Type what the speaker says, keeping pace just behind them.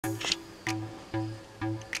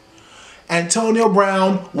Antonio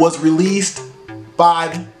Brown was released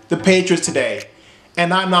by the Patriots today,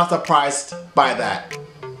 and I'm not surprised by that.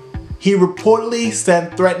 He reportedly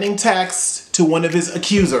sent threatening texts to one of his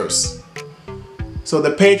accusers. So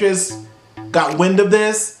the Patriots got wind of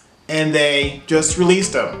this and they just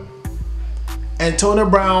released him. Antonio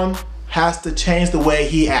Brown has to change the way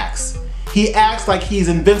he acts. He acts like he's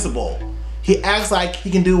invincible. He acts like he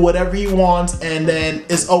can do whatever he wants and then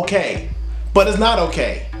it's okay. But it's not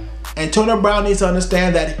okay. Antonio Brown needs to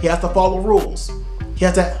understand that he has to follow rules. He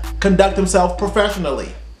has to conduct himself professionally.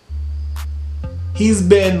 He's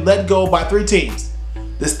been let go by 3 teams.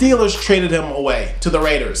 The Steelers traded him away to the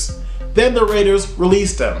Raiders. Then the Raiders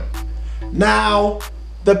released him. Now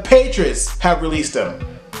the Patriots have released him.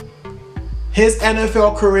 His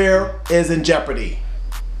NFL career is in jeopardy.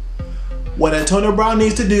 What Antonio Brown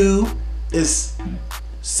needs to do is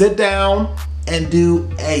sit down and do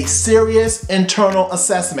a serious internal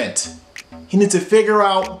assessment. He needs to figure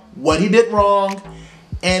out what he did wrong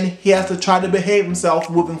and he has to try to behave himself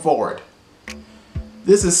moving forward.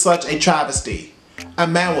 This is such a travesty. A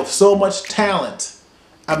man with so much talent,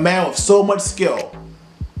 a man with so much skill,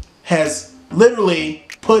 has literally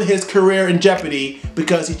put his career in jeopardy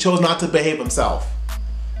because he chose not to behave himself.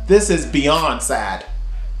 This is beyond sad.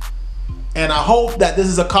 And I hope that this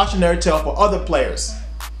is a cautionary tale for other players.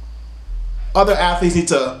 Other athletes need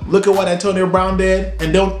to look at what Antonio Brown did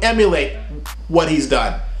and don't emulate what he's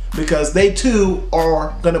done, because they too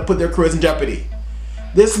are going to put their careers in jeopardy.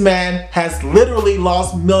 This man has literally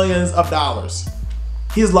lost millions of dollars.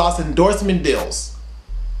 He's lost endorsement deals,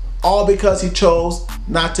 all because he chose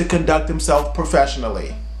not to conduct himself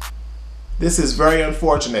professionally. This is very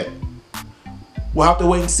unfortunate. We'll have to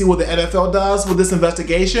wait and see what the NFL does with this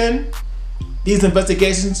investigation. These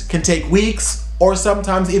investigations can take weeks or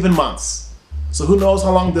sometimes even months. So who knows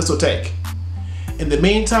how long this will take. In the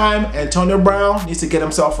meantime, Antonio Brown needs to get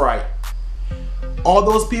himself right. All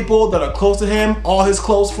those people that are close to him, all his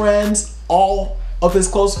close friends, all of his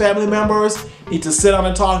close family members need to sit down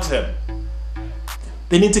and talk to him.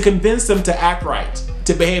 They need to convince him to act right,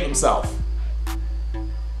 to behave himself.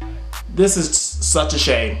 This is such a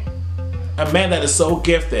shame. A man that is so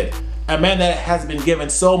gifted, a man that has been given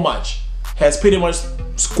so much, has pretty much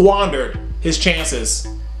squandered his chances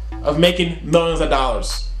of making millions of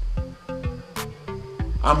dollars.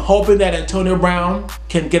 I'm hoping that Antonio Brown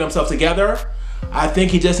can get himself together. I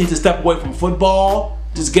think he just needs to step away from football,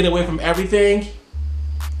 just get away from everything.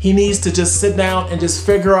 He needs to just sit down and just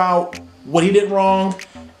figure out what he did wrong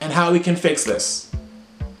and how he can fix this.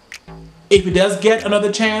 If he does get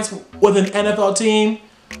another chance with an NFL team,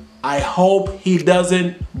 I hope he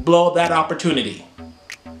doesn't blow that opportunity.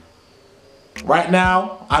 Right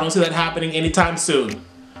now, I don't see that happening anytime soon.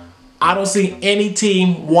 I don't see any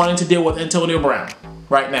team wanting to deal with Antonio Brown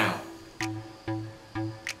right now.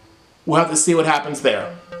 We'll have to see what happens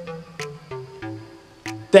there.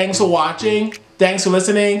 Thanks for watching. Thanks for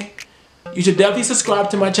listening. You should definitely subscribe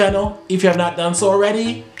to my channel if you have not done so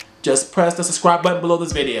already. Just press the subscribe button below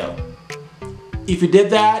this video. If you did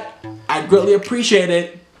that, I'd greatly appreciate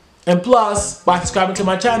it. And plus, by subscribing to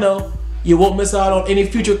my channel, you won't miss out on any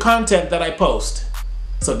future content that I post.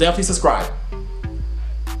 So definitely subscribe.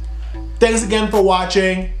 Thanks again for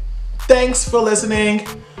watching. Thanks for listening.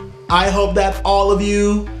 I hope that all of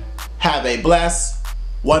you have a blessed,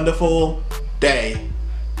 wonderful day.